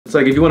It's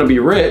like if you want to be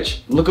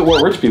rich, look at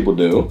what rich people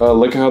do.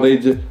 Look how they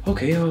did.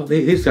 Okay, oh,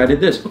 this guy did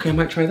this. Okay, I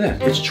might try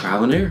that. It's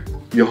trial and error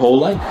your whole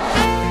life.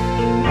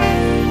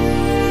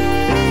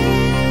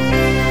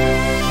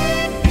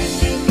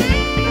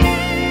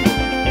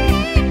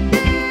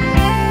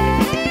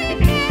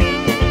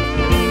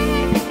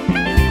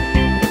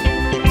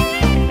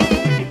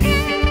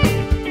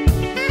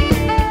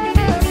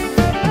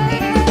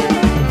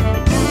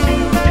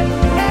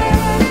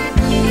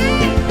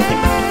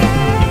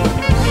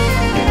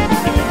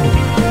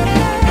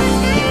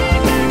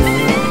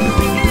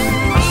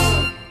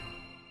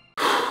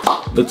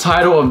 The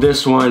title of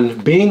this one,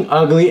 Being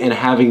Ugly and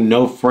Having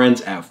No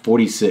Friends at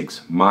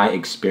 46, My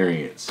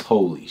Experience.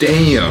 Holy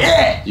damn.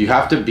 Yeah. You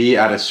have to be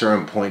at a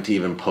certain point to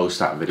even post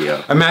that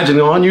video.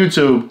 Imagine on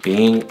YouTube,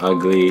 being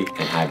ugly and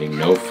having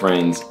no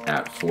friends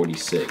at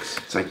 46.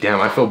 It's like, damn,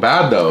 I feel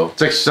bad though.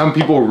 It's like some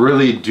people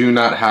really do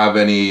not have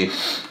any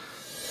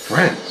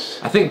friends.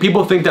 I think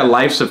people think that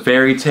life's a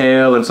fairy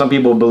tale, and some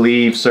people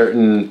believe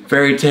certain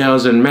fairy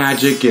tales and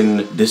magic,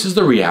 and this is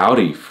the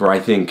reality for, I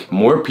think,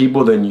 more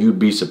people than you'd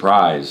be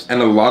surprised.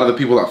 And a lot of the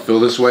people that feel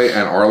this way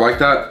and are like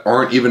that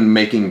aren't even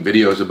making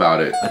videos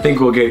about it. I think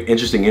we'll get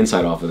interesting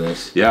insight off of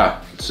this.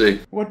 Yeah, let's see.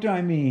 What do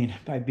I mean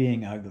by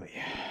being ugly?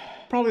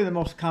 Probably the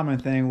most common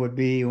thing would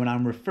be when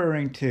I'm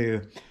referring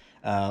to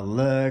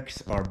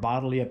looks or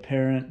bodily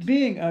appearance.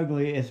 Being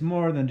ugly is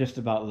more than just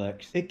about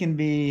looks. It can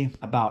be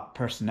about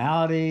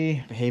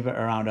personality, behavior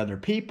around other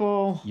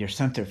people, your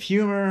sense of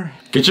humor.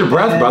 Get your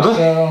breath, brother.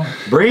 So,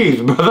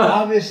 breathe, brother.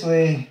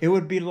 Obviously, it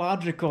would be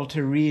logical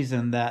to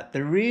reason that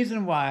the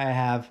reason why I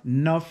have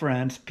no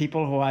friends,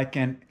 people who I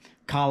can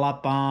call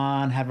up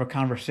on, have a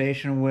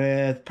conversation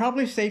with,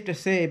 probably safe to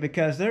say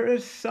because there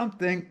is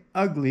something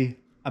ugly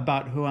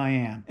about who I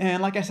am.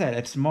 And like I said,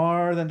 it's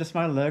more than just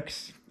my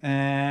looks.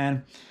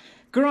 And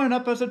growing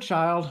up as a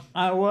child,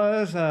 I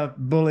was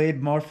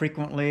bullied more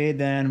frequently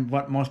than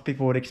what most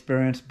people would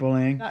experience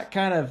bullying. That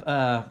kind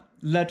of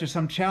led to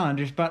some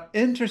challenges, but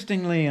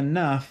interestingly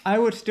enough, I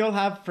would still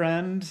have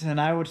friends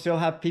and I would still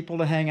have people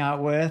to hang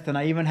out with, and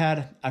I even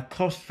had a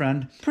close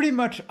friend pretty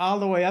much all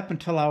the way up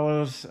until I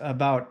was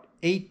about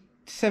 18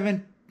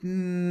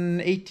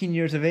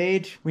 years of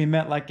age. We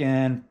met like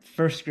in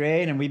first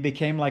grade and we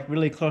became like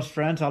really close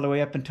friends all the way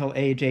up until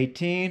age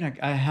 18.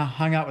 I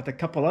hung out with a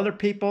couple other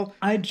people.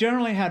 I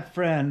generally had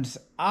friends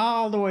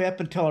all the way up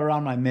until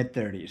around my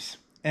mid-30s.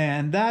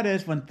 And that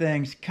is when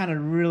things kind of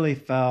really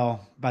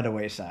fell by the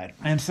wayside.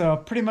 And so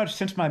pretty much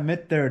since my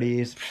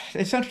mid-30s,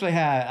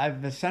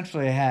 I've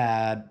essentially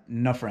had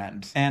no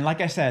friends. And like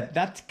I said,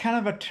 that's kind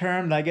of a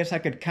term that I guess I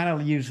could kind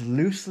of use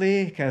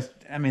loosely because,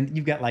 I mean,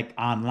 you've got like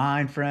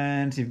online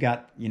friends, you've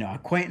got, you know,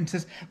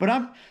 acquaintances, but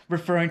I'm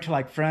referring to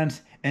like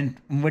friends in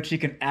which you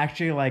can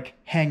actually like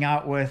hang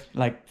out with,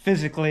 like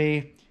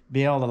physically,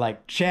 be able to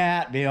like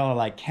chat, be able to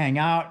like hang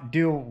out,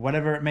 do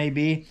whatever it may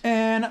be.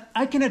 And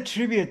I can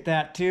attribute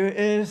that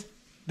to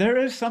there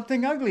is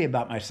something ugly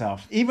about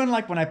myself. Even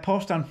like when I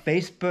post on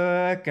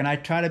Facebook and I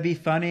try to be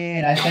funny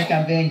and I think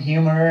I'm being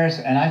humorous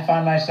and I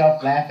find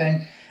myself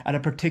laughing at a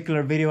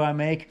particular video I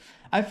make,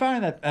 I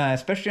find that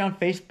especially on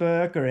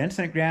Facebook or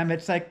Instagram,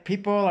 it's like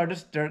people are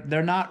just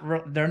they're not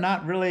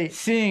really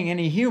seeing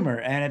any humor,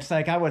 and it's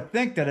like I would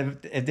think that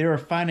if they were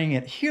finding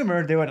it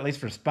humor, they would at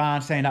least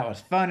respond saying that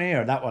was funny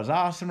or that was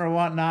awesome or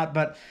whatnot.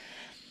 But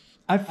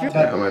I feel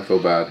I might feel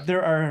bad.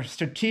 There are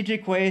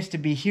strategic ways to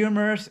be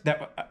humorous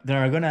that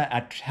are going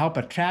to help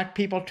attract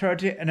people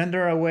towards you, and then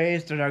there are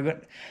ways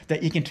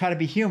that you can try to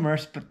be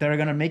humorous, but they're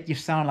going to make you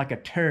sound like a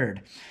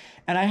turd.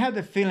 And I have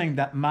the feeling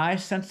that my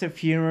sense of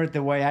humor,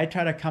 the way I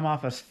try to come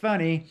off as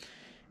funny,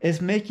 is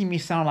making me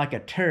sound like a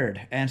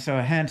turd. And so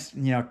hence,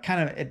 you know,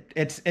 kind of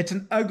it's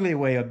an ugly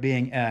way of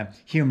being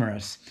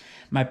humorous.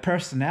 My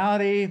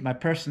personality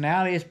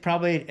is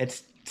probably,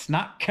 it's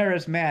not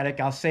charismatic,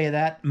 I'll say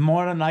that.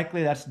 More than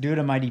likely that's due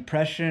to my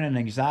depression and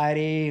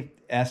anxiety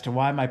as to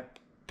why my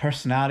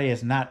personality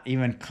is not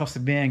even close to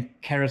being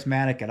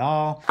charismatic at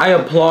all. I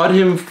applaud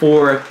him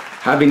for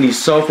having the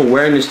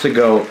self-awareness to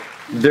go,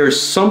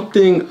 there's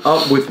something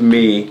up with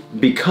me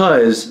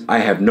because I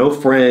have no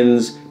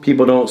friends.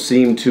 People don't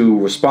seem to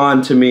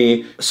respond to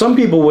me. Some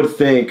people would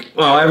think,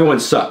 well, everyone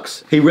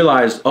sucks. He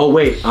realized, oh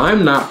wait,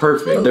 I'm not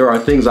perfect. There are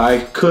things I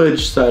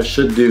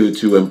should do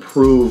to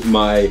improve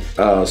my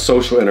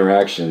social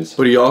interactions.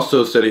 But he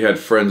also said he had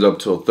friends up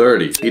till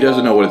 30. He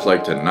doesn't know what it's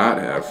like to not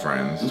have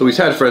friends. So he's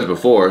had friends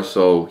before,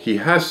 so he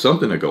has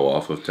something to go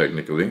off of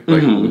technically.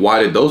 Like,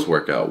 why did those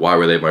work out? Why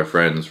were they my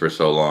friends for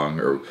so long?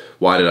 Or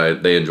why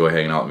did they enjoy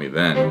hanging out with me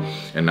then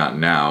and not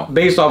now?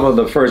 Based off of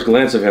the first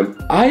glance of him,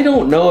 I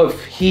don't know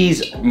if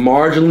he's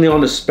marginally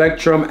on the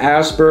spectrum.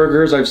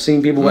 Asperger's, I've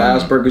seen people with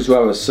Asperger's who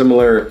have a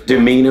similar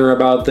demeanor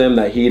about them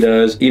that he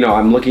does. You know,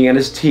 I'm looking at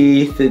his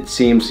teeth. It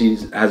seems he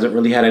hasn't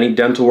really had any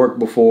dental work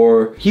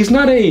before. He's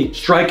not a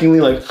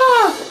strikingly like,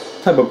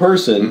 type of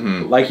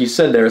person. Like you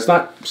said there, it's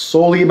not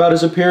solely about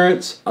his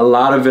appearance. A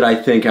lot of it, I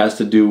think, has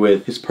to do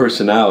with his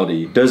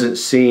personality. Doesn't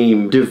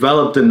seem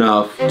developed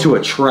enough to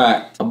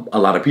attract a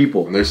lot of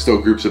people. And there's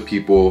still groups of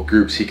people,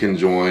 groups he can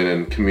join,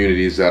 and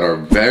communities that are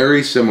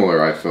very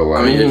similar, I feel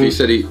like. I mean, if he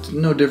said he's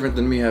no different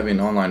than me having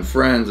online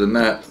friends and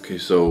that, okay,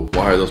 so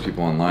why are those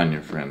people online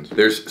your friends?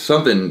 There's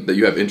something that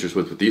you have interest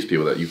with these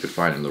people that you could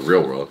find in the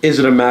real world. Is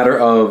it a matter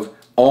of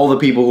all the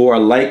people who are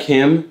like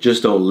him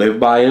just don't live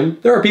by him?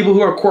 There are people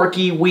who are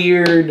quirky,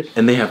 weird,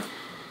 and they have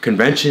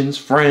conventions,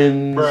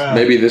 friends. Bruh.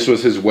 Maybe this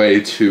was his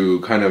way to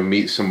kind of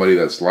meet somebody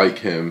that's like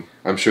him.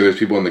 I'm sure there's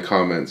people in the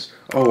comments,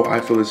 oh, I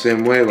feel the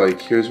same way, like,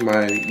 here's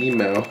my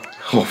email.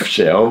 Oh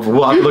shit,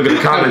 we'll have to look at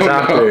the comments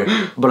after.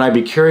 But I'd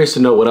be curious to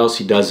know what else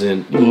he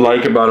doesn't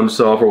like about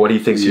himself or what he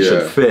thinks he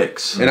should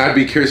fix. And I'd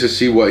be curious to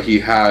see what he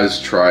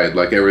has tried,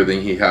 like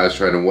everything he has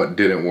tried and what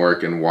didn't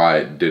work and why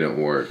it didn't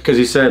work. Because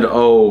he said,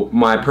 oh,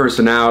 my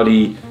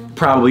personality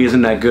probably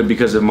isn't that good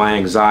because of my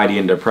anxiety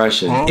and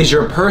depression. Is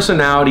your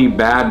personality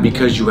bad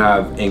because you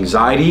have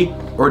anxiety?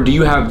 Or do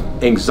you have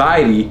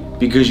anxiety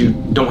because you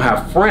don't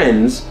have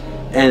friends?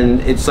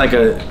 And it's like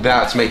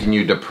that's making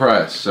you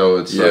depressed, so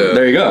it's like,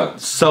 there you go.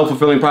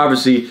 Self-fulfilling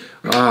prophecy.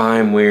 Oh,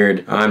 I'm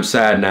weird. I'm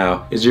sad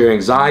now. Is your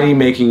anxiety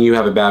making you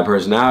have a bad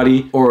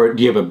personality? Or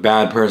do you have a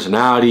bad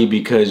personality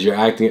because you're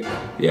acting...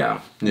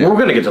 Yeah. We're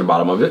gonna get to the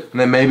bottom of it. And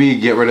then maybe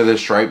get rid of the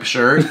striped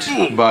shirt,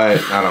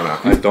 but I don't know.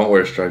 I don't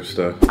wear striped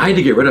stuff. I had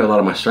to get rid of a lot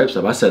of my striped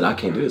stuff. I said, I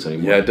can't do this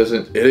anymore. Yeah,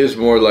 it is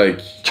more like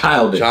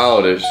childish.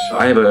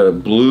 I have a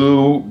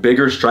blue,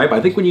 bigger stripe. I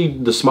think we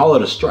need the smaller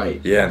the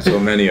stripe. Yeah, and so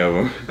many of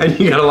them. And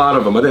you got a lot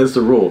of them. I think that's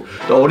the rule.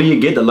 The older you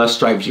get, the less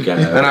stripes you can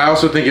have. And I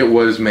also think it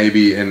was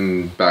maybe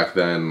in back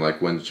then, like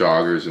when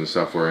joggers and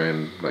stuff were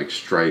in like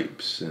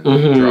stripes and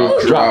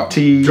drop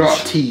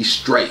tee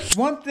stripes.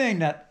 One thing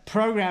that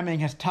programming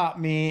has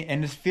taught me,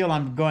 and this field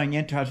I'm going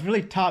into has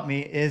really taught me,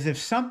 is if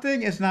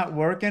something is not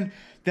working,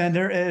 then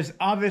there is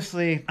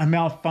obviously a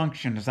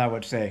malfunction, as I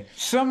would say.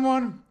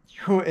 Someone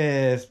who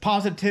is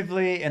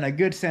positively, in a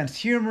good sense,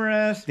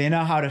 humorous, they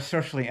know how to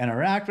socially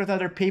interact with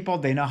other people,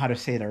 they know how to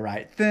say the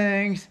right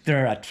things,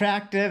 they're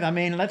attractive. I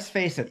mean, let's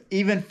face it,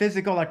 even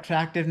physical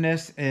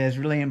attractiveness is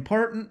really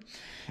important.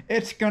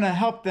 It's gonna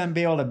help them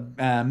be able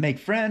to make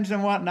friends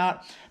and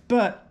whatnot,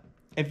 but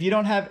if you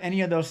don't have any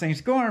of those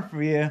things going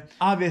for you,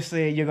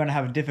 obviously you're going to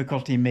have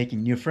difficulty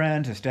making new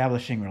friends,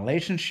 establishing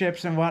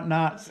relationships and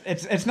whatnot.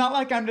 It's not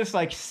like I'm just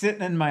like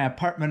sitting in my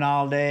apartment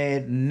all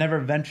day, never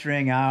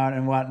venturing out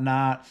and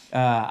whatnot.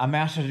 A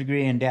master's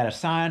degree in data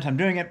science. I'm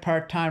doing it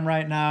part-time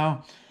right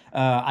now.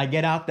 I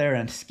get out there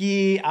and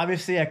ski.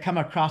 Obviously, I come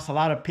across a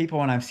lot of people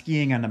when I'm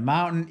skiing on the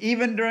mountain.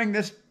 Even during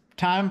this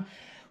time,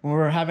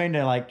 we're having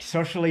to like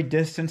socially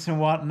distance and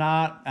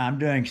whatnot. I'm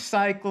doing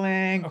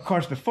cycling. Of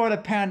course, before the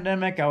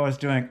pandemic, I was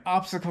doing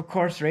obstacle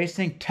course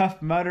racing, Tough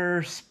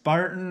Mudders,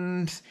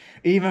 Spartans,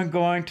 even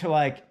going to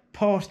like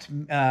post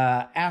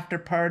after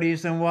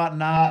parties and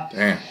whatnot.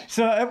 Damn.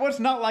 So it was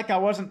not like I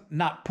wasn't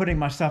not putting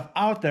myself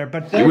out there,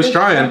 but He was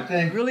trying.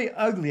 Something really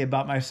ugly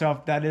about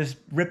myself that is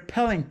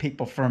repelling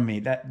people from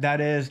me,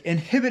 that is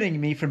inhibiting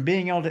me from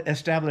being able to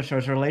establish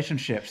those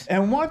relationships.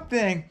 And one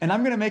thing, and I'm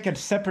going to make a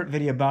separate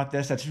video about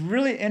this, that's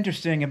really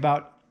interesting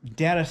about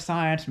data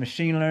science,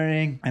 machine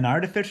learning, and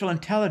artificial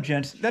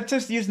intelligence. Let's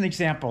just use an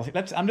example.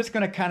 I'm just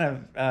going to kind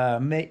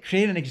of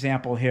create an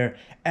example here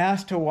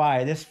as to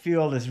why this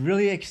field is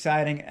really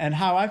exciting and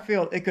how I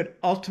feel it could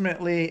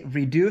ultimately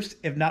reduce,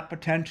 if not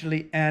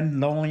potentially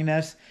end,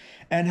 loneliness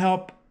and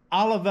help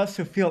all of us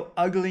who feel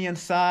ugly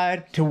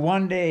inside to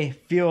one day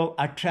feel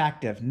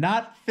attractive.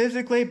 Not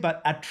physically,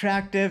 but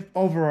attractive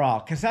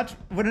overall. Because that's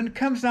when it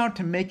comes down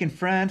to making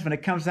friends, when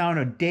it comes down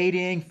to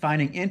dating,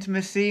 finding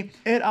intimacy,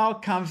 it all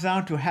comes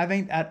down to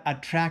having that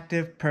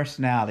attractive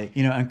personality.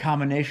 You know, a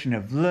combination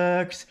of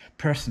looks,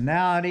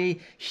 personality,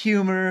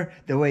 humor,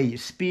 the way you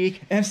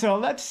speak. And so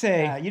let's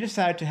say you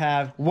decide to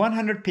have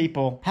 100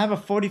 people have a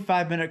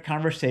 45-minute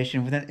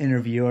conversation with an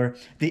interviewer.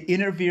 The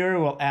interviewer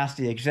will ask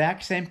the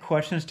exact same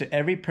questions to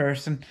every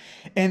person,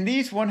 and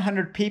these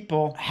 100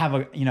 people have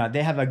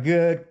a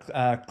good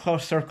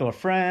close circle of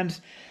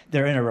friends.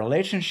 They're in a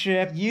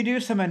relationship. You do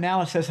some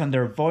analysis on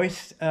their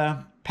voice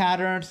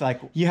patterns,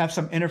 like you have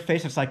some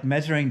interface that's like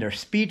measuring their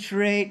speech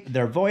rate,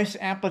 their voice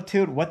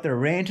amplitude, what their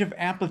range of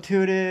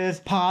amplitude is,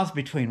 pause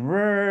between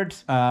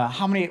words,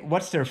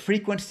 what's their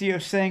frequency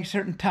of saying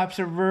certain types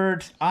of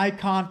words, eye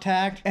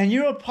contact, and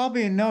you will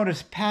probably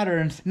notice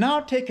patterns. Now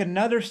take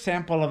another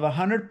sample of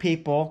 100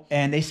 people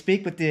and they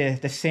speak with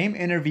the same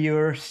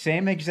interviewer,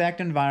 same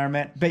exact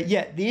environment, but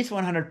yet these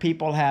 100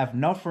 people have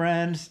no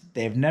friends,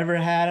 they've never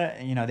had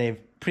they've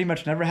pretty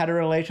much never had a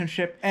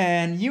relationship,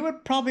 and you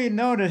would probably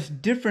notice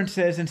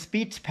differences in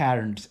speech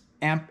patterns,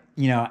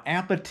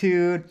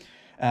 amplitude,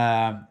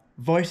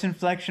 voice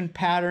inflection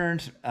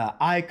patterns,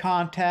 eye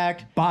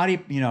contact,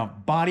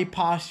 body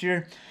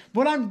posture.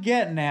 What I'm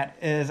getting at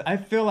is I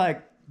feel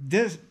like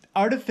this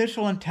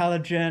artificial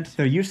intelligence,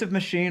 the use of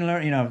machine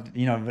learning,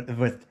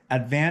 with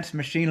advanced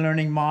machine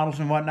learning models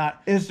and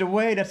whatnot, is the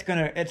way it's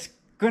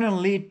gonna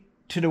lead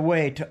to the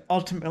way to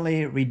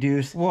ultimately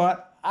reduce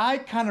what I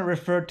kind of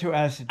refer to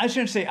as, I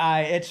shouldn't say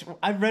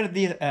I've read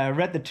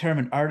the term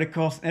in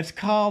articles, and it's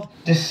called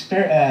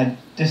death.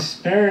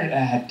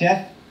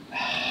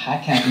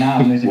 I can't now.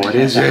 I'm losing What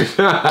is it?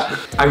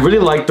 I really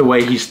like the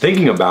way he's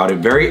thinking about it.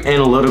 Very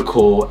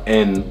analytical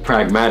and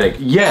pragmatic.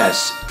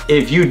 Yes,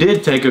 if you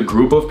did take a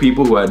group of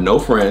people who had no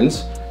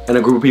friends and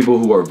a group of people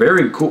who are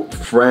very cool,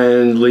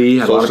 friendly,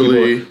 had a lot of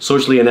people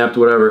socially inept,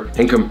 whatever,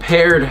 and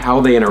compared how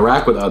they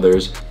interact with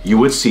others, you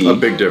would see a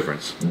big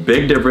difference.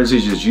 Big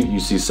differences. You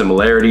see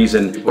similarities,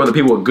 and other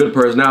people with good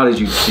personalities,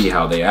 you see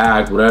how they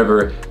act,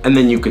 whatever, and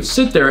then you could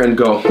sit there and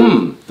go,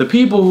 the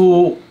people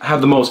who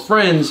have the most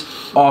friends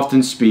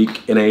often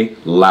speak in a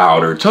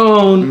louder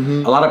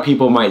tone. A lot of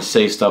people might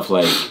say stuff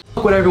like,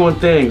 "Fuck what everyone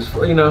thinks,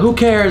 you know, who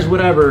cares,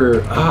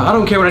 whatever, I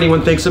don't care what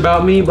anyone thinks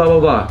about me, blah, blah,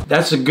 blah."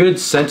 That's a good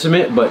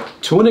sentiment, but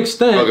to an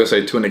extent, I was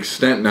gonna say to an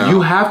extent now,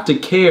 you have to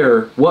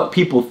care what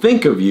people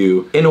think of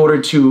you in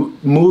order to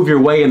move your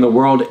way in the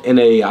world in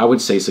a, I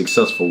would say,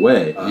 successful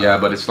way. Yeah,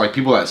 but it's like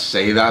people that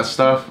say that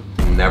stuff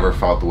never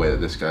felt the way that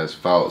this guy's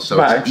felt.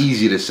 So it's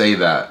easy to say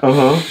that.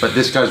 But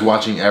this guy's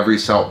watching every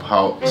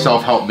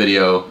self-help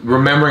video,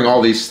 remembering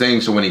all these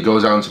things, so when he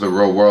goes out into the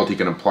real world, he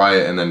can apply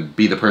it and then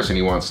be the person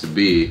he wants to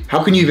be.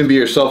 How can you even be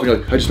yourself and you're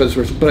like, I just met this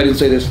person, but I didn't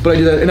say this, but I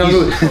did that, and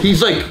now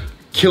he's like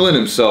killing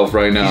himself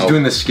right now. He's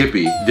doing the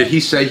Skippy. Did he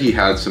say he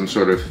had some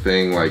sort of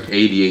thing like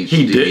ADHD?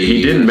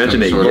 He didn't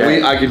mention it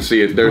yet. I can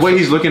see it. The way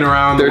he's looking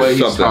around, the way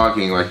he's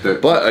talking, like the.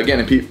 But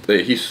again,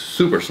 he's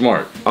super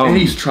smart, and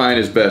he's trying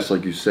his best,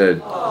 like you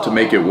said, to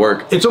make it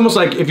work. It's almost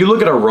like if you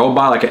look at a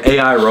robot, like an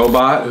AI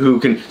robot, who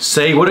can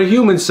say what a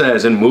human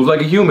says and move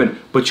like a human,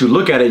 but you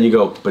look at it and you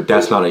go, but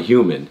that's not a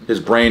human. His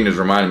brain is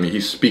reminding me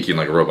he's speaking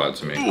like a robot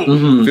to me.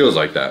 Feels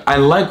like that. I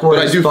like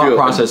where his thought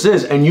process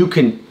is, and you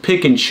can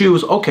pick and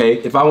choose. Okay,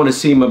 if I want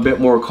to seem a bit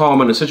more calm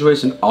in a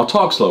situation, I'll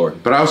talk slower.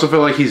 But I also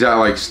feel like he's at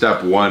like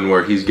step one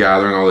where he's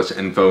gathering all this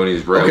info and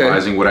he's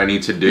realizing what I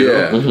need to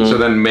do. So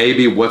then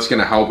maybe what's going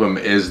to help him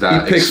is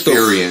that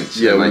experience.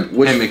 Like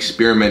him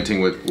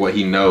experimenting with what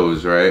he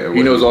knows, right?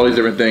 He knows all these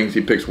different things.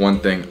 He picks one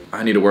thing.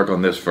 I need to work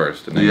on this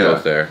first, and then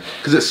goes there.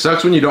 Because it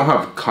sucks when you don't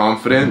have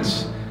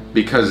confidence,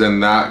 because then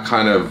that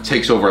kind of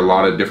takes over a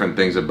lot of different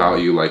things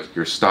about you, like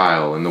your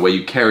style and the way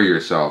you carry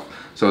yourself.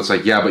 So it's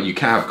like, yeah, but you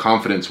can't have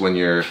confidence when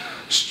you're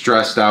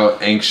stressed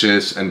out,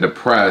 anxious, and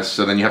depressed.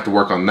 So then you have to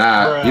work on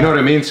that. You know what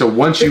I mean? So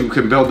once you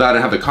can build that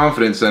and have the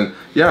confidence, then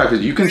yeah, because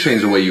you can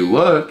change the way you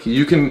look.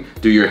 You can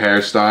do your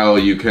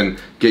hairstyle. You can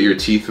get your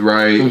teeth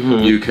right.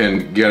 You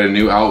can get a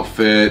new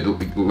outfit,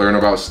 learn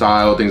about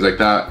style, things like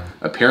that,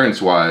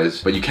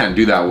 appearance-wise. But you can't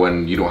do that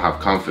when you don't have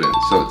confidence.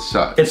 So it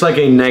sucks. It's like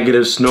a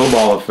negative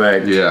snowball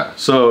effect. Yeah.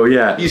 So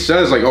yeah. He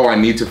says like, oh, I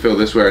need to feel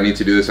this way. I need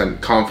to do this. And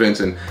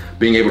confidence and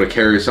being able to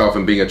carry yourself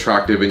and being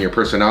attractive in your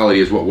personality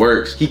is what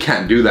works. He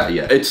can't do that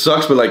yet. It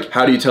sucks, but like,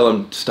 how do you tell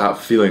him to stop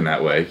feeling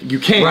that way? You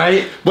can't.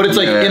 Right? But it's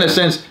like, in a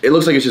sense, it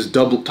looks like it's just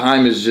double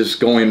time is just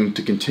going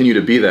to continue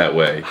to be that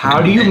way. How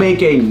do you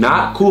make a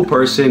not cool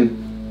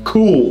person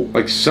cool?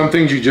 Like some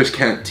things you just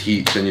can't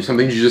teach, and some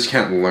things you just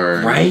can't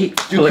learn. Right?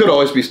 You could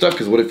always be stuck,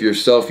 because what if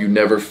yourself, you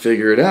never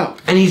figure it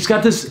out? And he's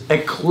got this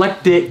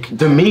eclectic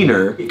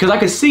demeanor, because I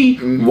could see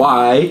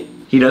why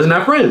he doesn't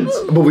have friends.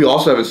 But we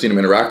also haven't seen him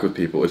interact with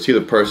people. Is he the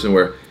person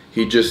where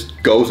he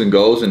just goes and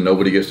goes and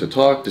nobody gets to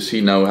talk? Does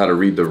he know how to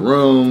read the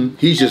room?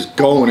 He's just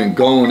going and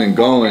going and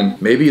going.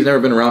 Maybe he's never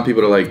been around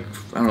people to like,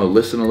 I don't know,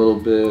 listen a little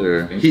bit,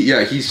 or...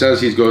 He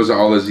says he goes to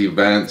all his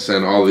events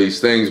and all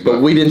these things,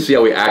 but we didn't see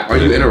how he acted.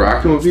 Are you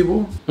interacting with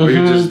people? Or are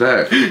you just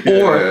there?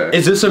 Or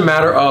is this a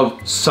matter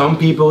of some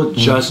people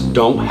just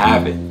don't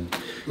have it?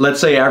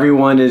 Let's say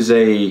everyone is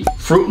a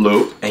Fruit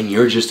Loop and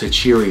you're just a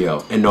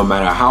Cheerio, and no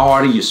matter how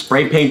hard you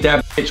spray paint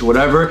that bitch,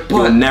 whatever,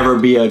 you'll never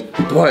be a...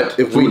 But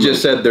if we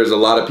just said there's a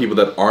lot of people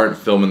that aren't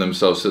filming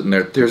themselves sitting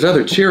there, there's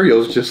other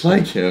Cheerios just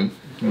like him.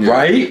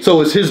 Right?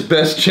 So it's his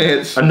best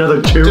chance.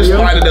 Another Cheerio? Just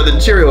find another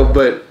Cheerio,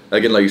 but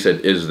again, like you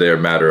said, is there a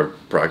matter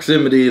of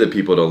proximity that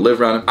people don't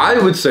live around him? I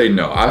would say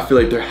no. I feel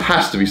like there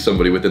has to be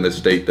somebody within the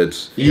state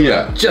that's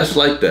just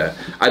like that.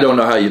 I don't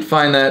know how you'd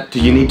find that. Do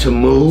you need to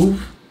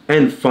move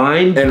and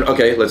find? And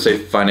okay, let's say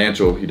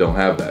financial, you don't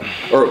have that.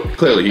 Or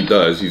clearly he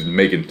does. He's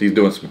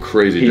doing some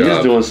crazy jobs.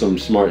 He's doing some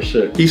smart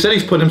shit. He said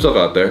he's put himself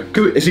out there.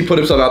 Is he put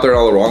himself out there in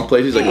all the wrong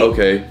places? Like,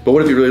 okay, but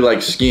what if he really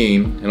likes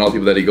skiing and all the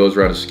people that he goes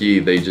around to ski,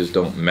 they just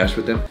don't mess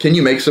with him? Can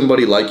you make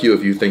somebody like you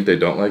if you think they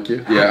don't like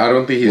you? Yeah, I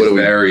don't think he's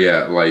there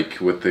yet,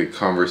 like with the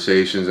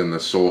conversations and the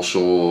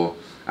social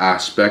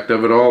aspect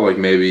of it all. Like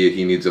maybe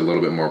he needs a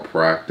little bit more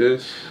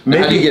practice.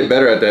 How do you get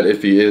better at that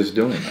if he is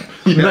doing that?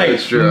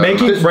 Like,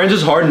 making friends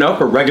is hard enough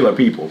for regular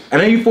people.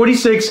 And then you're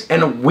 46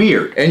 and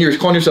weird. And you're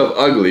calling yourself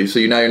ugly, so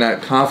now you're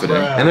not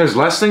confident. And there's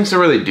less things to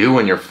really do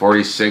when you're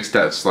 46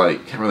 that's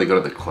like, can't really go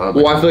to the club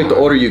Well, I feel like the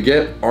older you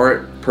get,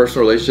 aren't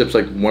personal relationships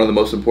like one of the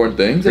most important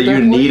things? That you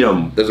need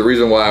them. There's a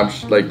reason why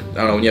I'm like, I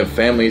don't know, when you have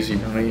families, you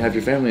have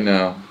your family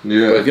now.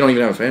 Yeah. But if you don't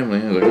even have a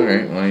family, I was like, all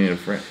right, well, I need a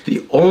friend.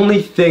 The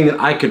only thing that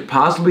I could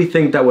possibly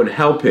think that would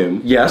help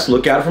him, yes,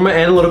 look at it from an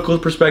analytical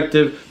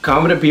perspective.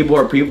 Confident people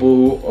are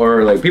people who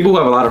are like people who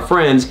have a lot of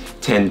friends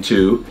tend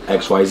to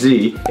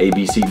XYZ, A,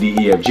 B, C, D,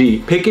 E, F,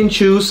 G. Pick and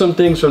choose some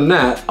things from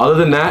that. Other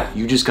than that,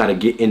 you just gotta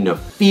get in the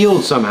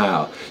field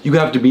somehow. You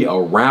have to be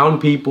around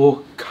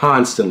people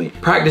constantly.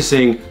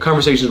 Practicing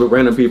conversations with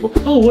random people.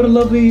 Oh, what a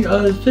lovely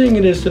thing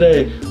it is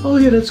today. Oh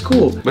yeah, that's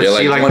cool. But Yeah,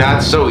 see, like, like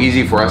that's so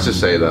easy for us to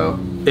say though.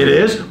 It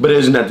is, but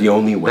isn't that the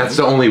only way? That's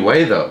the only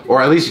way though.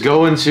 Or at least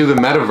go into the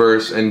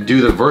metaverse and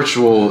do the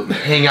virtual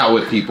hangout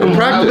with people.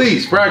 Practice. At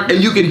least practice.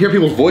 And you can hear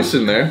people's voice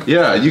in there.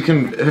 Yeah, you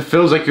can, it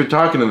feels like you're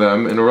talking to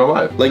them in real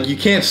life. Like, you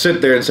can't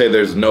sit there and say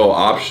there's no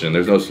option,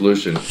 there's no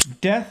solution.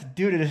 Death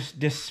due to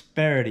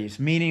disparities,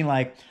 meaning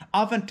like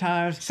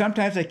oftentimes,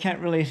 sometimes they can't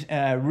really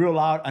rule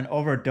out an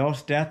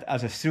overdose death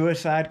as a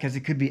suicide because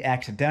it could be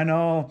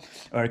accidental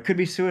or it could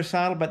be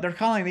suicidal, but they're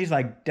calling these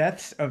like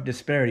deaths of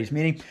disparities,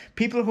 meaning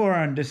people who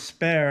are in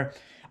despair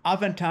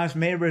oftentimes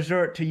may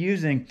resort to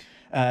using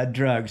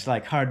drugs,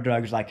 like hard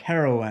drugs like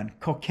heroin,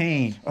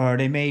 cocaine, or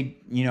they may,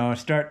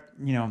 start,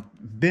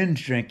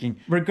 binge drinking.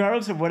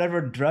 Regardless of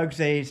whatever drugs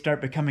they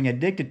start becoming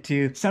addicted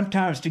to,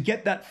 sometimes to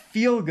get that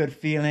feel-good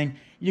feeling,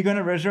 you're going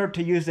to resort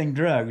to using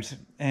drugs.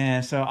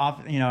 And so,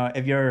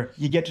 if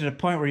you get to the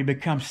point where you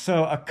become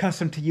so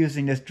accustomed to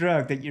using this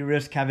drug that you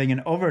risk having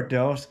an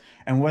overdose,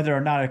 and whether or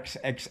not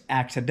it's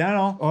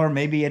accidental or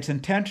maybe it's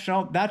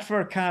intentional, that's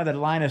where kind of the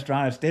line is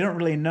drawn. They don't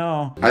really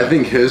know. I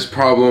think his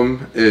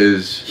problem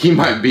is he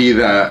might be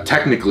that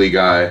technically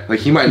guy. Like,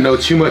 he might know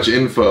too much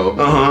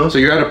info. So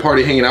you're at a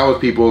party hanging out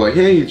with people like,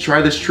 hey,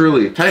 try this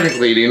Truly.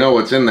 Technically, do you know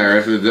what's in there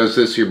if it does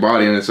this to your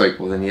body? And it's like,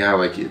 well then yeah,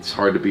 like it's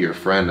hard to be your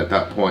friend at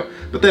that point.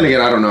 But then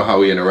again, I don't know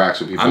how he interacts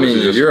with people. I mean,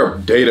 if you're a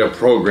data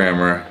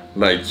programmer,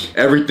 like,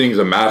 everything's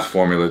a math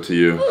formula to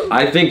you.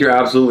 I think you're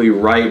absolutely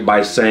right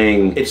by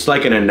saying it's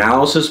like an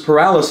analysis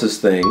paralysis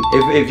thing.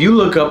 If you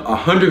look up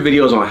 100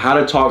 videos on how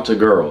to talk to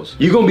girls,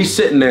 you're gonna be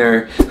sitting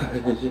there,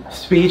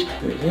 speech,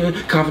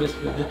 confidence,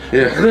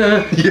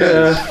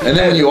 yeah. And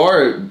then when you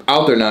are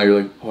out there now,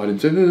 you're like, oh, I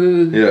didn't say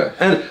that. Yeah.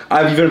 And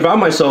I've even found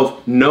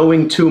myself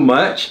knowing too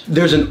much.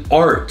 There's an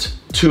art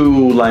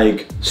to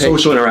like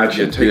social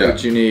interaction. Take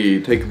what you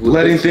need.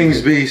 Letting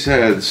things be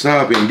said,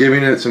 stopping,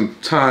 giving it some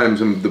time,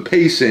 the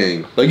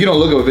pacing. Like, you don't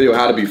look up a video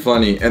how to be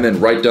funny and then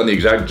write down the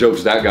exact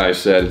jokes that guy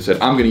said and said,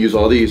 I'm gonna use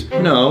all these.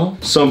 No.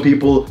 Some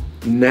people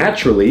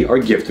naturally are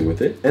gifted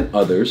with it and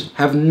others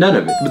have none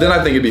of it. But then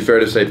I think it'd be fair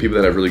to say people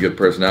that have really good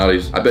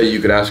personalities, I bet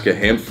you could ask a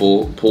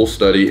handful, poll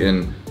study,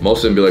 and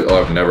most of them be like,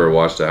 oh, I've never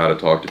watched How to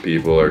Talk to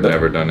People or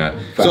never done that.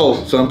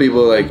 So some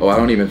people are like, oh, I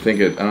don't think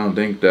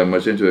that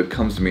much into it. It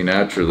comes to me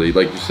naturally,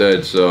 like you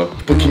said. So,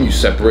 but can you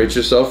separate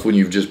yourself when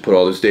you've just put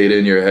all this data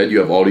in your head? You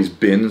have all these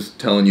bins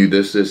telling you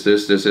this,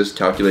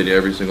 calculating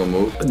every single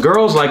move.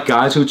 Girls like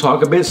guys who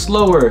talk a bit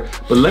slower,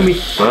 but let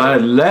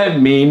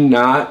me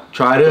not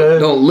try to.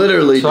 Don't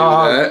literally talk.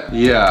 do that.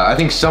 Yeah, I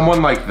think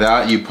someone like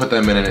that, you put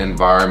them in an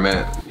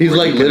environment. He's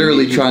like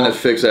literally trying to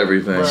fix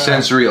everything.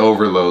 Sensory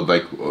overload,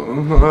 like,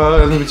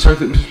 let me start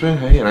the,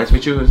 hey, nice to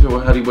meet you.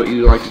 What do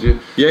you like to do?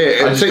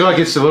 Yeah, I just feel like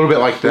it's a little bit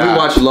like that. We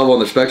watch Love on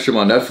the Spectrum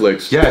on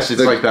Netflix. Yes,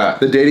 it's like that.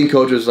 The dating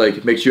coach is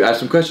like, makes you ask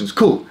some questions.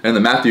 Cool. And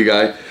the Matthew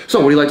guy, so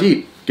what do you like to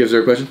eat? Gives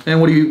her a question.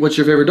 And what's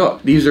your favorite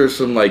dog? These are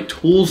some like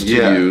tools to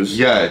use.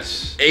 Yeah,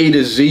 it's A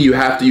to Z, you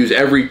have to use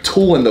every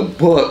tool in the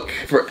book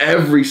for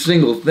every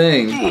single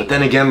thing. But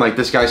then again, like,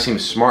 this guy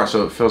seems smart,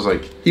 so it feels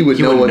like he would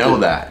know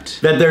that.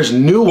 That there's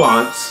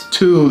nuance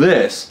to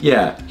this.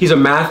 Yeah, he's a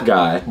math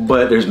guy,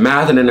 but there's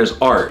math and then there's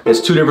art.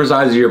 It's two different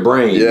sides of your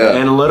brain. Yeah. The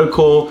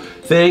analytical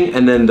thing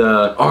and then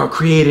the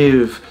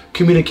creative,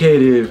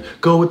 communicative,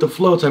 go with the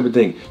flow type of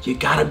thing. You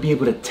gotta be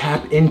able to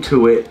tap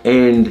into it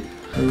and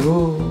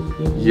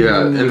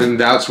yeah, and then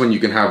that's when you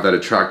can have that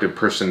attractive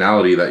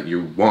personality that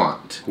you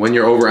want. When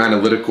you're over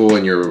analytical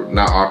and you're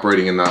not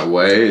operating in that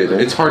way,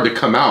 it's hard to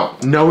come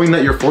out. Knowing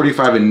that you're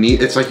 45 and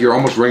it's like you're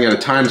almost running out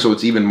of time, so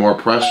it's even more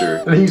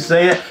pressure. And you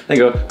say it, they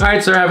go, all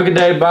right, sir, have a good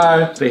day,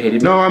 bye. They hate you.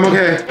 No, I'm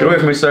okay. Get away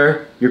from me,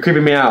 sir. You're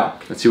creeping me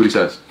out. Let's see what he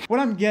says.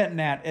 What I'm getting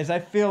at is I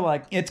feel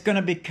like it's going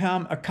to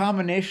become a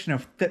combination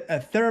of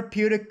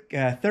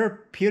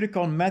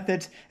therapeutical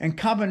methods in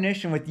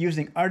combination with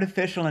using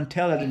artificial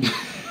intelligence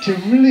to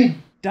really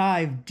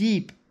dive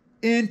deep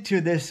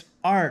into this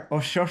art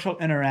of social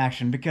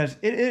interaction, because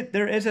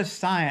there is a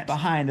science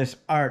behind this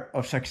art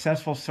of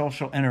successful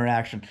social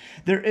interaction.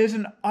 There is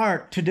an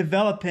art to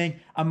developing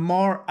a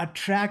more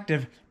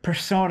attractive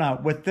persona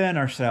within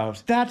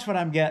ourselves. That's what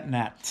I'm getting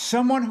at.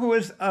 Someone who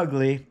is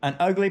ugly, an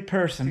ugly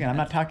person. Again, I'm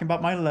not talking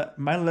about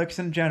my looks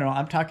in general.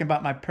 I'm talking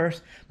about my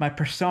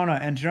persona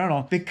in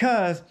general,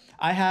 because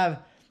I have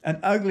an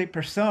ugly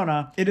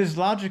persona, it is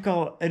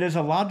logical. It is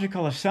a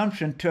logical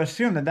assumption to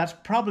assume that that's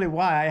probably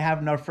why I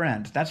have no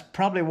friends. That's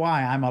probably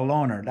why I'm a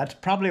loner. That's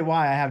probably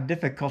why I have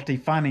difficulty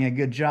finding a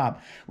good job,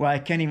 why I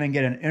can't even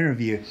get an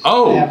interview.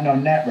 Oh. I have no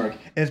network.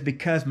 Is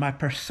because my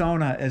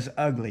persona is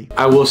ugly.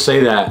 I will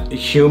say that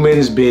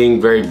humans being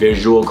very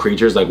visual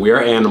creatures, like we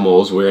are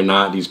animals, we are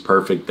not these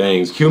perfect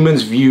things.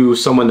 Humans view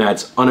someone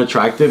that's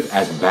unattractive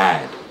as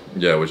bad.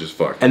 Yeah, which is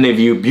fucked. And they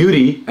view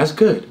beauty as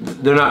good.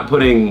 They're not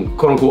putting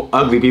quote unquote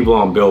ugly people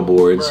on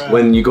billboards. Right.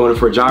 When you go in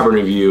for a job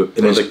interview.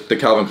 And The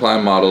Calvin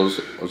Klein models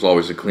was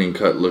always a clean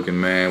cut looking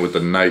man with a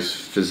nice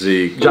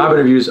physique. Job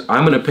interviews,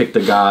 I'm gonna pick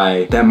the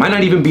guy that might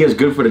not even be as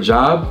good for the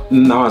job.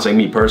 No, I'm not saying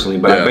me personally,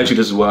 but I bet you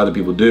this is what other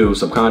people do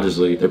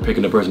subconsciously. They're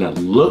picking the person that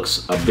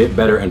looks a bit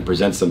better and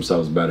presents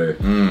themselves better,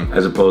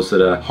 as opposed to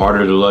the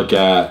harder to look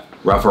at,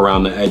 rough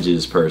around the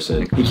edges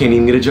person. He can't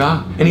even get a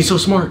job, and he's so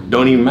smart.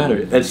 Don't even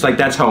matter. It's like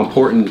that's how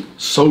important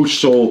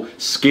social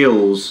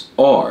skills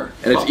are.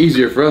 And it's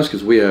easier for us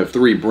because we have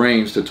 3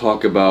 brains to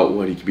talk about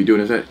what he could be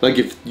doing. Is that like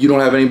if you don't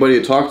have anybody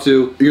to talk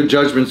to, your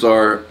judgments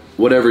are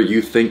whatever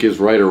you think is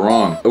right or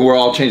wrong. And we're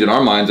all changing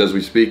our minds as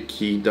we speak.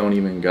 He don't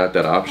even got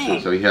that option.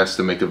 So he has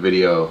to make a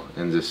video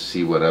and just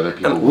see what other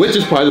people. Which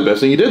is probably the best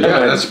thing he did.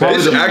 Yeah, that's probably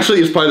this actually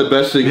is probably the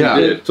best thing Yeah.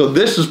 he did. So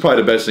this is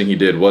probably the best thing he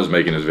did was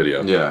making his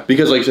video. Yeah.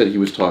 Because like I said, he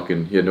was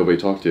talking. He had nobody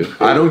to talk to.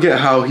 I don't get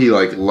how he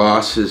like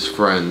lost his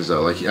friends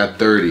though. Like at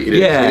 30. He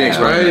didn't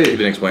explain right? it. He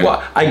didn't explain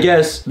Well, I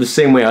guess the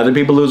same way other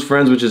people lose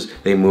friends, which is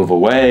they move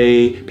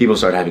away, people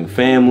start having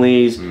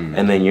families,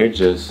 and then you're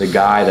just the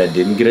guy that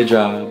didn't get a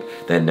job,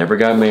 that never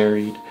got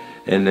married,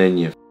 and then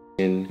you it.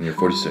 And you're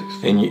 46.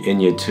 in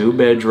your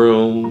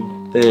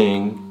 2-bedroom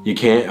thing, you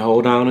can't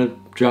hold down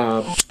a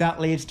job. That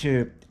leads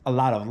to a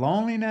lot of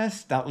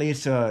loneliness. That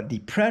leads to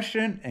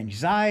depression,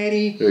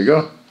 anxiety. There you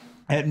go.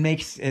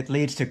 It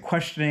leads to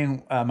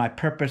questioning my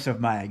purpose of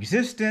my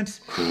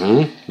existence.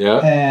 Yeah.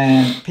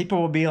 And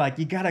people will be like,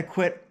 you gotta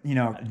quit,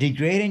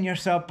 degrading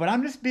yourself. But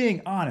I'm just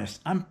being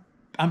honest. I'm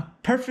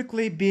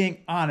perfectly being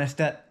honest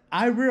that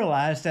I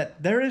realize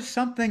that there is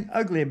something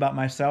ugly about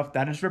myself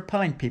that is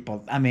repelling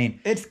people. I mean,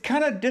 it's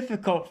kind of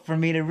difficult for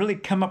me to really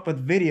come up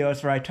with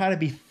videos where I try to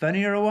be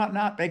funny or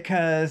whatnot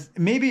because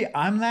maybe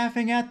I'm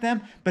laughing at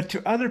them, but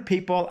to other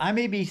people, I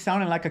may be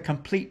sounding like a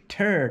complete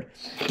turd.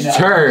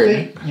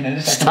 Turd.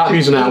 Stop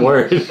using that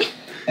word.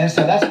 And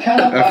so that's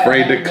kind of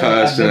Afraid to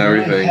cuss and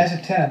everything. Really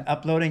hesitant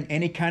uploading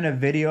any kind of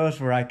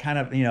videos where I kind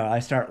of, I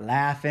start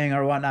laughing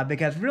or whatnot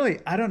because really,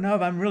 I don't know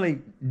if I'm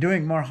really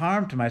doing more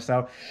harm to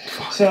myself.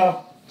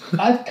 So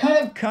I've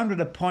kind of come to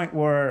the point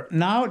where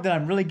now that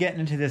I'm really getting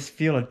into this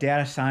field of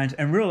data science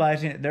and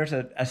realizing that there's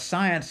a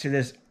science to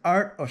this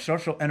art of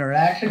social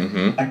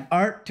interaction, an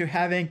art to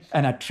having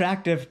an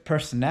attractive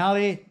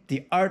personality,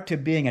 the art to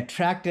being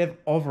attractive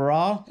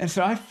overall. And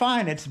so I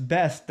find it's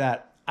best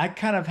that I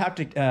kind of have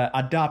to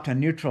adopt a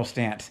neutral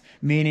stance,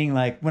 meaning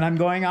like when I'm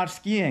going out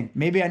skiing,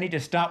 maybe I need to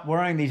stop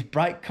wearing these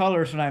bright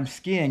colors when I'm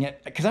skiing,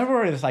 because I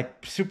wear this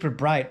like super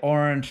bright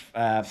orange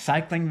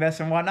cycling vest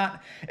and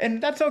whatnot,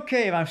 and that's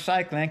okay if I'm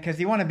cycling because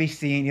you want to be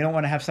seen. You don't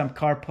want to have some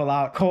car pull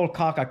out, cold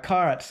cock a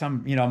car at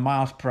some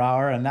miles per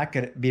hour, and that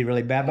could be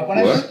really bad. But when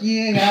I'm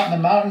skiing out in the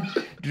mountains,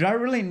 do I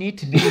really need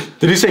to be?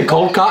 Did he say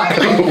cold cock?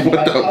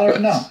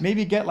 No.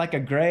 Maybe get like a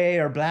gray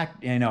or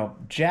black,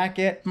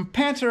 jacket.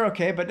 Pants are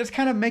okay, but just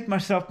kind of make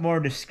myself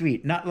more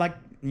discreet, not like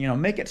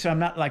make it so I'm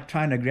not like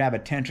trying to grab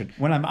attention.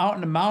 When I'm out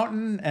in the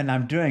mountain and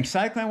I'm doing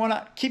cycling, why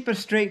not keep a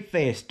straight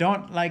face?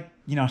 Don't like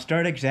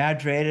start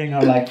exaggerating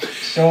or like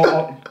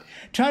so.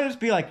 Try to just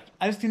be like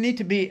I just need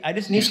to be.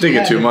 He's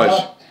thinking too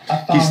much.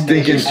 He's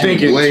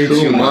thinking way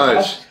too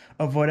much.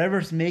 Of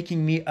whatever's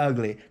making me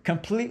ugly.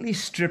 Completely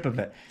strip of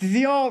it.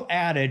 The old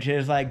adage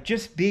is like,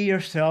 just be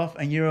yourself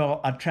and you'll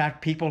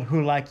attract people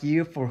who like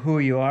you for who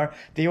you are.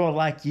 They will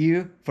like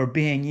you for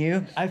being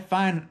you. I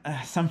find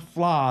some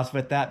flaws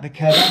with that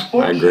because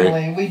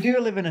unfortunately we do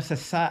live in a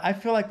society. I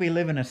feel like we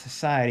live in a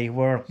society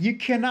where you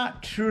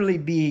cannot truly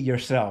be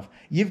yourself.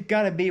 You've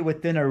got to be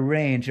within a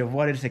range of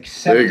what is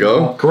acceptable. There you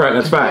go. Correct,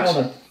 that's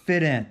facts.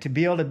 Fit in, to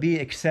be able to be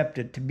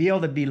accepted, to be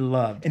able to be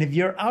loved. And if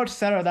you're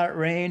outside of that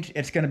range,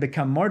 it's going to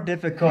become more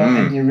difficult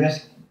and you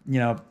risk,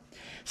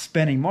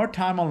 spending more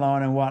time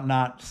alone and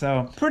whatnot.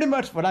 So pretty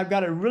much what I've got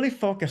to really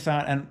focus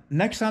on, and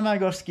next time I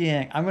go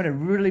skiing, I'm going to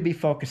really be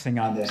focusing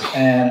on this.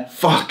 And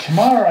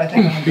tomorrow I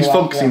think I'm going to go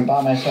out there and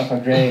buy myself a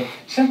gray,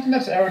 something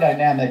that's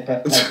aerodynamic,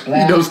 but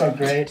like black or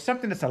gray,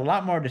 something that's a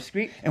lot more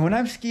discreet. And when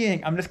I'm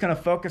skiing, I'm just going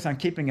to focus on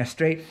keeping a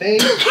straight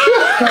face.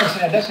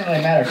 It doesn't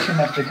really matter too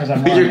much because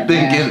I'm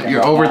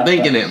You're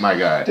overthinking it, my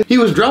guy. He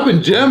was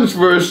dropping gems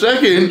for a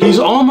second. He's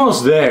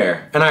almost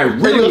there, and I Then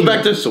he really goes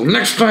back to, so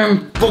next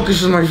time,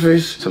 focus on my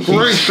face.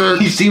 Great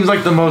shirt. He seems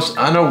like the most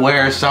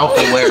unaware,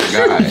 self-aware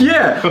guy.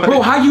 Yeah,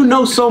 bro, how you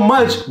know so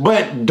much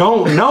but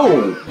don't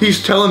know?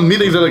 He's telling me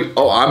things that like,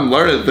 oh, I'm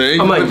learning things.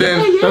 I'm like, but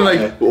then yeah. I'm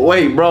like,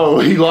 wait, bro,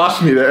 he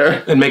lost me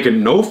there. And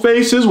making no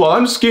faces while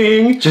I'm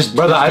skiing.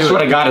 Brother, I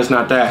swear to God, it's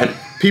not that.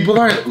 People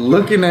aren't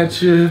looking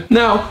at you.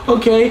 Now,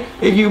 okay,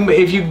 if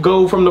you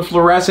go from the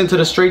fluorescent to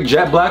the straight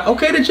jet black,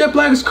 okay, the jet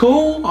black is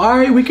cool. All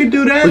right, we could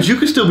do that. But you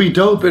could still be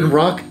dope and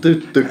rock the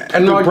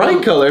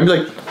bright color and be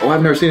like, oh,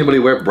 I've never seen anybody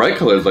wear bright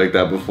colors like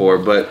that before.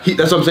 But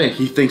that's what I'm saying.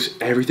 He thinks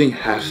everything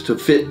has to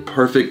fit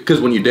perfect. Because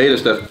when you date and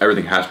stuff,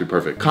 everything has to be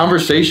perfect.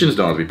 Conversations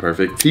don't have to be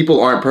perfect.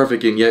 People aren't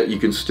perfect, and yet you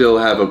can still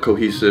have a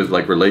cohesive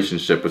like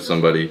relationship with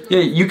somebody. Yeah,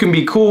 you can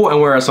be cool and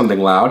wear something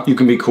loud. You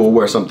can be cool,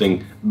 wear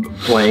something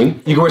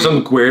plain. You can wear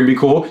something weird and be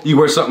cool. You can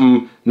wear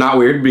something not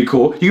weird and be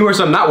cool. You can wear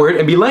something not weird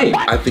and be lame.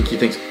 I think he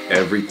thinks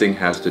everything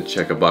has to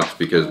check a box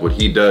because what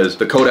he does,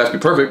 the code has to be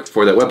perfect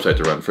for that website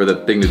to run, for the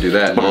thing to do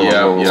that.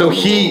 Yeah. So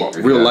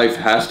real life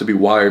has to be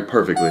wired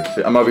perfectly.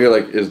 I'm over here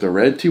like, is the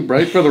red too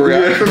bright for the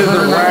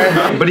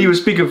reaction? But he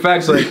was speaking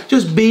facts like,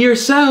 just be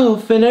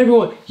yourself and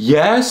everyone.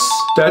 Yes,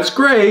 that's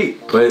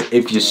great. But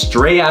if you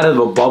stray out of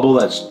a bubble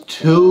that's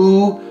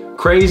too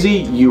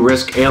crazy, you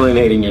risk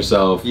alienating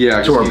yourself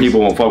to where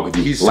people won't fuck with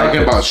you. He's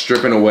talking about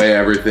stripping away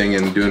everything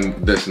and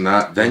doing this and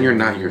that. Then you're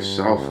not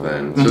yourself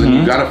then. So then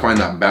you gotta find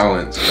that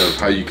balance of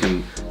how you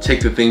can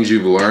take the things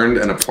you've learned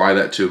and apply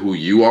that to who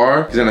you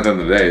are. Because then at the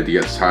end of the day, it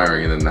gets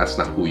tiring and then that's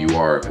not who you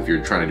are if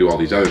you're trying to do all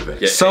these other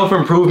things. Yeah.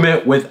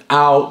 Self-improvement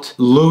without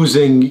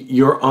losing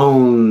your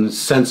own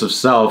sense of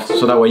self,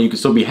 so that way you can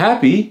still be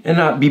happy and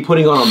not be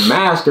putting on a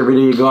mask every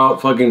day you go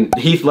out fucking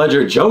Heath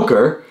Ledger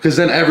Joker. Because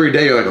then every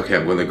day you're like, okay,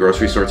 I'm going to the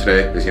grocery store today.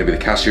 There's gonna be the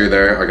cashier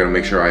there. I gotta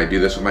make sure I do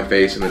this with my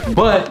face. And then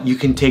but you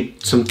can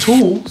take some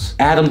tools,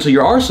 add them to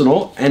your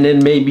arsenal, and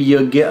then maybe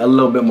you'll get a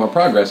little bit more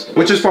progress.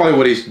 Which is probably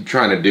what he's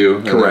trying to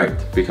do.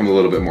 Correct. Become a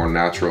little bit more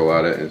natural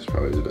at it. It's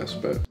probably the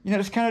best bet. You know,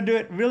 just kind of do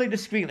it really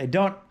discreetly.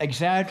 Don't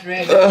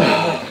exaggerate.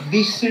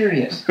 Be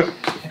serious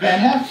and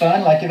have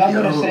fun. Like if I'm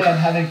gonna say I'm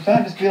having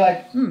fun, just be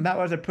like, that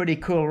was a pretty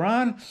cool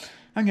run.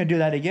 I'm gonna do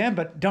that again,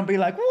 but don't be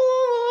like, woo.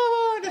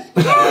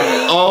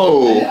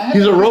 Oh,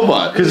 he's a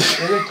robot.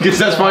 Because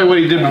that's probably what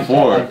he did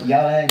before. Like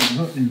yelling and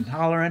hooting and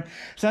hollering.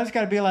 So that's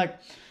got to be like,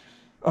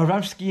 or if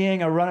I'm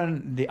skiing or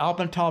running the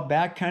Alpental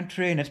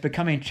backcountry and it's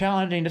becoming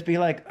challenging, just be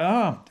like,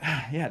 oh,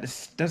 yeah,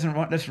 this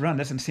run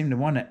doesn't seem to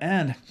want to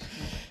end.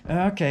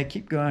 Okay,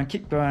 keep going.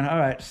 All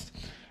right,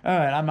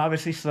 I'm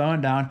obviously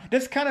slowing down.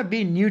 Just kind of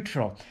be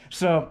neutral.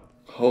 So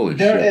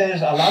there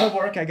is a lot of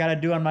work I got to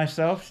do on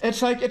myself. It's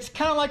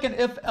kind of like an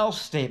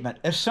if-else statement.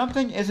 If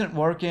something isn't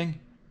working,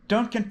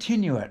 don't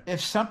continue it.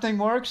 If something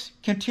works,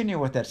 continue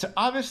with it. So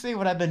obviously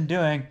what I've been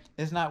doing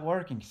is not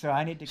working. So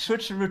I need to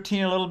switch the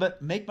routine a little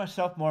bit, make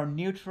myself more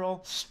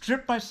neutral,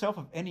 strip myself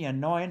of any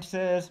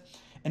annoyances,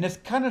 and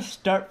just kind of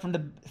start from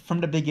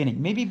the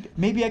beginning.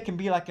 Maybe I can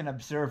be like an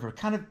observer,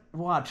 kind of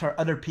watch how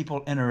other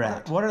people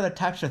interact. What are the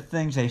types of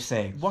things they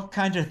say? What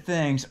kinds of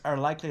things are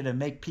likely to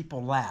make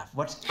people laugh?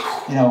 What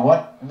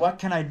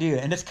can I do?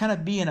 And just kind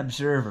of be an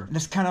observer. And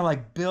just kind of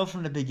like build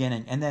from the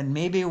beginning. And then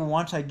maybe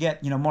once I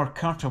get, more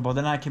comfortable,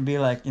 then I can be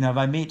like, if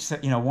I meet,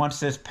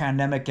 once this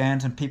pandemic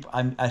ends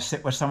and I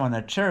sit with someone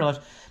in a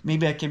chairlift,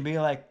 maybe I can be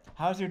like,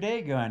 how's your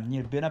day going?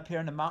 You've been up here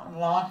in the mountain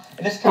lawn,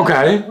 and it's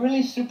kind of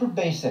really super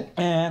basic.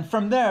 And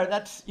from there,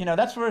 that's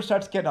where it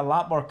starts getting a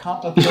lot more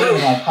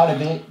complicated,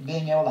 like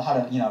being able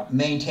to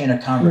maintain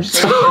a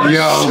conversation.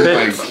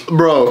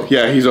 Bro,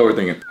 yeah, he's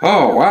overthinking.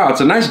 Oh wow, it's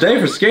a nice day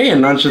for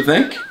skiing, don't you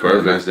think?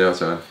 Perfect. Nice day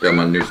outside. Got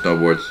my new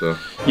snowboard, so.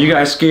 You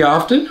guys ski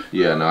often?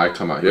 Yeah, no, I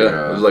come out here.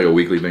 Yeah, it's like a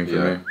weekly thing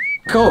for me.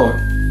 Cool.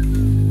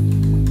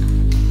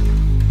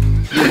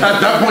 At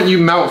that point, you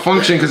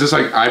malfunction because it's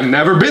like, I've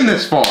never been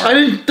this far. I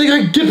didn't think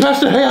I'd get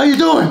past it. Hey, how you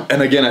doing?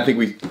 And again, I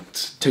think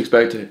takes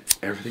back to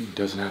everything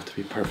doesn't have to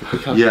be perfectly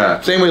calculated.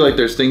 Yeah. Same way, like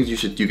there's things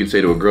you can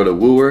say to a girl to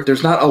woo her.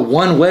 There's not a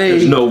one way.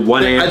 There's no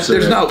one answer.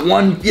 There's not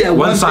one. Yeah,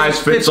 one size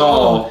fits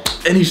all.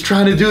 And he's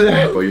trying to do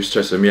that. Well, you're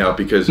stressing me out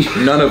because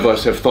none of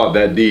us have thought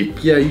that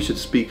deep. Yeah, you should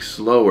speak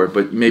slower,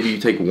 but maybe you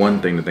take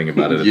one thing to think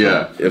about it.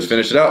 Let's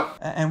finish it out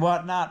and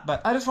whatnot.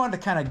 But I just wanted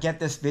to kind of get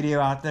this video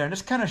out there and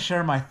just kind of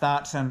share my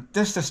thoughts and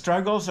just the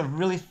struggles of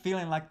really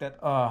feeling like that.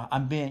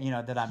 I'm being,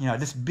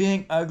 just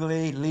being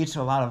ugly leads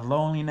to a lot of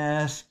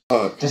loneliness.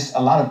 Just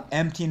a lot of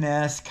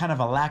emptiness, kind of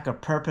a lack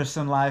of purpose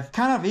in life,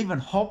 kind of even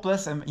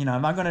hopeless. And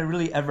am I going to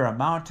really ever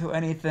amount to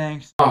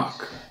anything?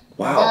 Fuck.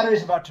 Wow. My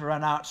battery's about to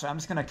run out, so I'm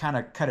just going to kind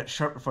of cut it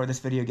short before this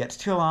video gets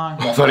too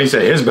long. I thought he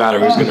said his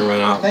battery was going to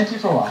run out. Thank you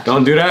for watching.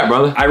 Don't do that,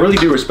 brother. I really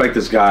do respect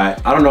this guy.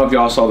 I don't know if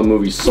y'all saw the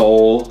movie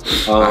Soul.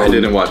 I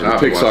didn't watch it. The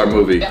Pixar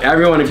movie.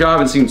 Everyone, if y'all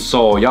haven't seen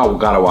Soul, y'all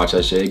gotta watch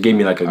that shit. It gave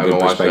me like a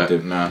good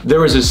perspective. There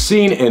was a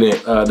scene in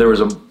it, there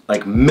was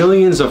like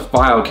millions of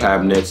file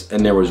cabinets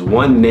and there was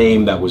one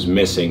name that was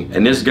missing.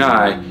 And this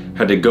guy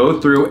had to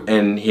go through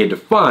and he had to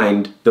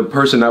find the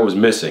person that was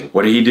missing.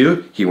 What did he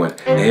do? He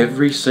went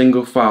every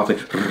single file thing.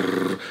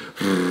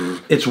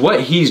 It's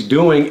what he's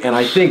doing, and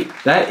I think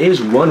that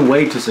is one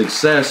way to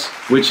success,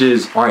 which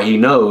is, all right, he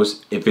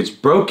knows if it's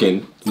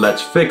broken,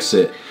 let's fix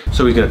it.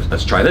 So he's gonna,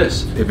 let's try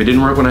this. If it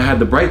didn't work when I had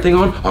the bright thing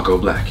on, I'll go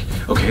black.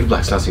 Okay,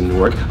 black's not seeming to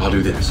work. I'll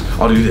do this.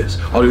 I'll do this.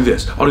 I'll do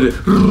this. I'll do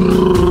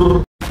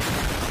this.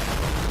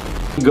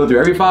 He'll go through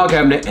every file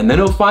cabinet and then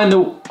he'll find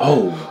the,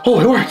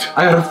 oh, it worked.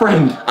 I got a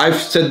friend. I've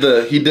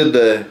said he did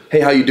the, hey,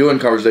 how you doing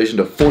conversation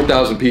to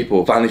 4,000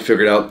 people. Finally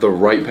figured out the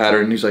right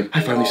pattern. He's like,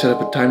 I finally set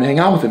up a time to hang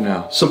out with him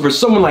now. So for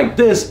someone like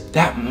this,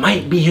 that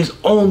might be his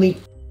only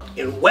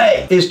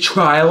way, is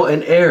trial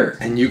and error.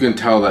 And you can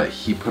tell that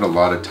he put a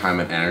lot of time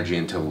and energy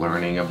into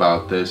learning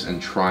about this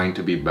and trying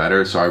to be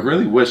better. So I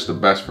really wish the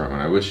best for him,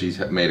 and I wish he's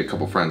made a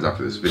couple friends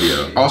after this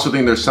video. I also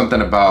think there's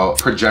something about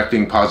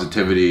projecting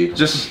positivity,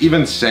 just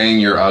even saying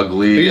you're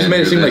ugly. He just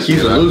made it seem like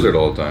he's a loser the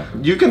whole time.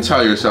 You can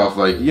tell yourself,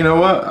 like, you know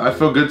what, I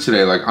feel good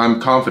today, like I'm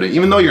confident.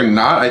 Even though you're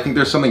not, I think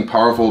there's something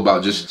powerful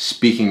about just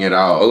speaking it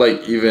out. Or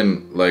like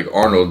even like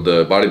Arnold,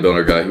 the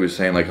bodybuilder guy, he was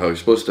saying like how you're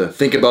supposed to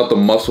think about the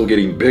muscle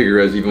getting bigger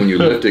as even when you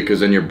lift it,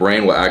 because then your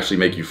brain will actually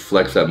make you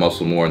flex that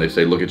muscle more. And they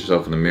say look at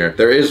yourself in the mirror.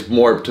 There is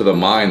more to the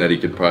mind that he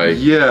could probably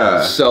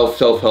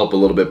self-help a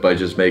little bit by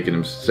just making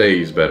him say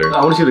he's better.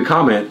 I want to see the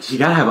comments. You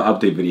gotta have an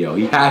update video.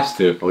 He has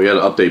to. Oh, we had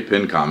an update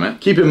pin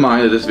comment. Keep in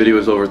mind that this video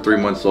is over 3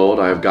 months old.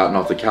 I have gotten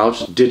off the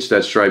couch, ditched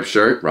that striped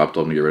shirt, Rob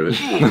told me to get rid of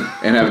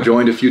it, and have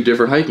joined a few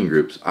different hiking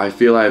groups. I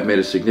feel I have made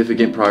a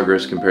significant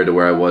progress compared to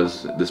where I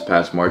was this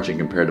past March and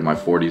compared to my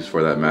 40s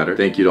for that matter.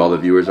 Thank you to all the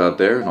viewers out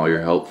there and all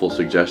your helpful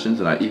suggestions,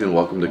 and I even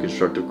welcome the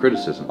constructive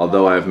criticism.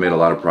 Although I have made a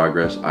lot of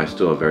progress, I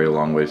still have a very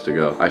long ways to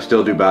go. I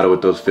still do battle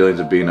with those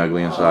feelings of being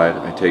ugly inside.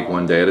 I take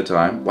one day at a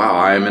time. Wow,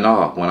 I am in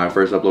awe. When I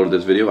first uploaded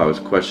this video, I was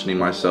questioning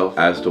myself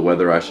as to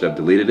whether I should have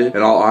deleted it.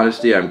 In all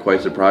honesty, I'm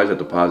quite surprised at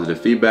the positive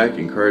feedback,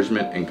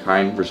 encouragement, and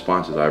kind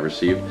responses I've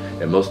received,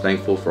 and most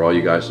thankful for all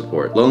you guys'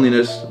 support.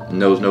 Loneliness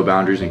knows no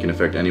boundaries and can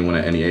affect anyone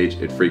at any age.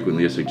 It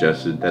frequently is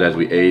suggested that as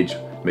we age,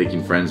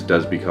 making friends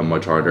does become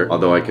much harder.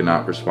 Although I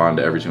cannot respond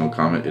to every single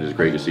comment, it is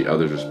great to see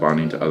others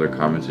responding to other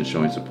comments and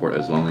showing support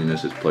as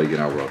loneliness is plaguing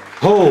our world.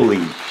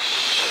 Holy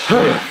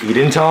shit. He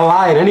didn't tell a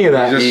lie in any of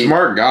that. He's a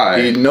smart guy.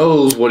 He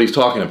knows what he's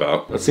talking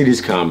about. Let's see these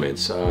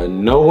comments.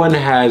 No one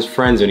has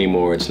friends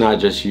anymore. It's not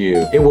just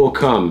you. It will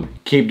come.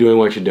 Keep doing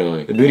what you're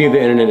doing. The beauty of the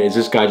internet is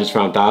this guy just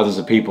found thousands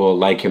of people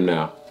like him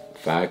now.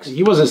 Facts.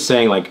 He wasn't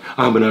saying like,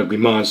 I'm an ugly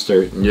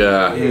monster.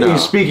 Yeah. No.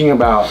 He's speaking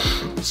about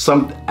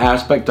some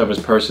aspect of his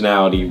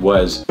personality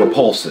was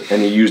repulsive,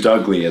 and he used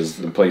ugly as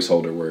the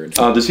placeholder word.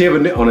 Does he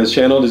have on his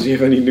channel, does he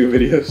have any new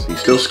videos? He's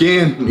still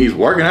skiing. He's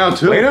working out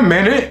too. Wait a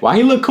minute. Why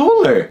he look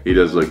cooler? He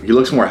does look, he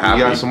looks more happy.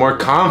 He got some more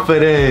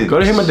confidence. Go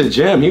to him at the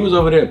gym. He was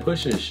over there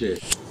pushing shit.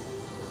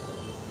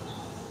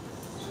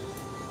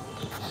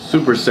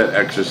 Superset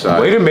exercise.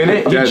 Wait a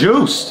minute. He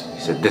juiced. He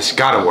said, this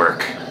gotta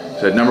work.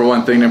 Said number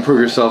one thing to improve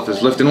yourself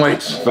is lifting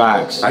weights.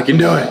 Facts. I can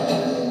do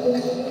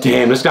it.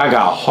 Damn, this guy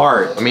got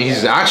heart. I mean,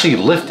 he's actually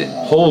lifting.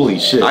 Holy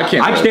shit. I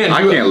can't lift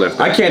that.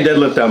 I can't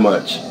deadlift that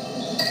much.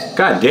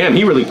 God damn,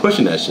 he really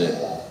pushing that shit.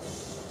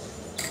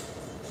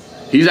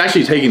 He's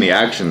actually taking the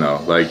action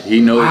though. Like he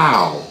knows.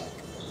 Wow.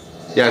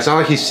 Yeah, it's not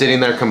like he's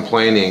sitting there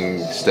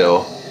complaining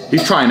still.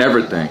 He's trying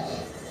everything.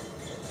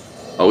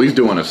 Oh, he's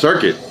doing a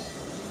circuit.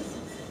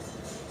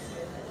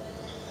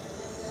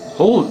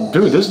 Oh,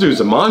 dude, this dude's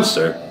a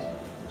monster.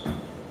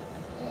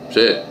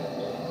 Shit.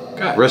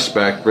 God.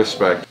 Respect,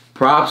 respect.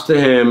 Props to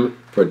him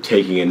for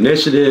taking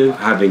initiative,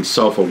 having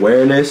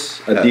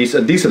self-awareness, a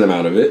decent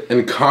amount of it.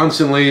 And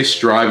constantly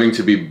striving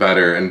to be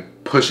better and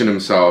pushing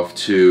himself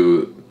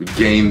to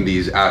gain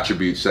these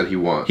attributes that he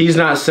wants. He's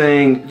not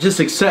saying, just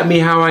accept me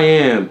how I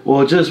am.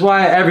 Well, just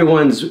why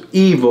everyone's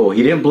evil.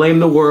 He didn't blame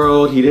the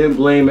world. He didn't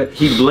blame it.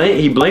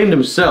 He blamed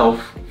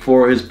himself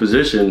for his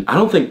position. I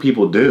don't think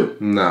people do.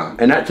 No.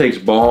 And that takes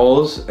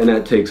balls, and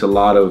that takes a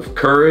lot of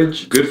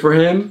courage. Good for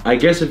him. I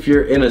guess if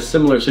you're in a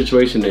similar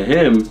situation to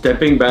him,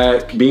 stepping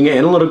back, being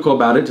analytical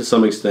about it to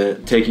some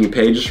extent, taking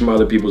pages from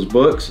other people's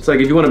books. It's like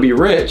if you want to be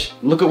rich,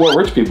 look at what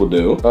rich people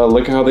do.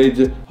 Look at how they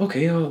did.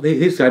 Okay,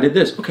 this guy did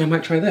this. Okay, I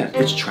might try that.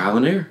 It's trial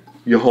and error.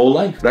 Your whole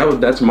life.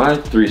 That's my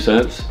 3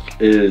 cents.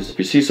 Is if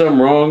you see something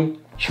wrong,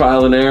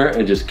 trial and error,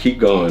 and just keep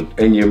going.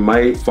 And you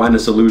might find a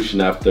solution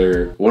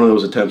after one of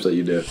those attempts that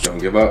you did. Don't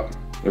give up.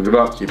 Don't give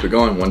up. Keep it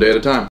going one day at a time.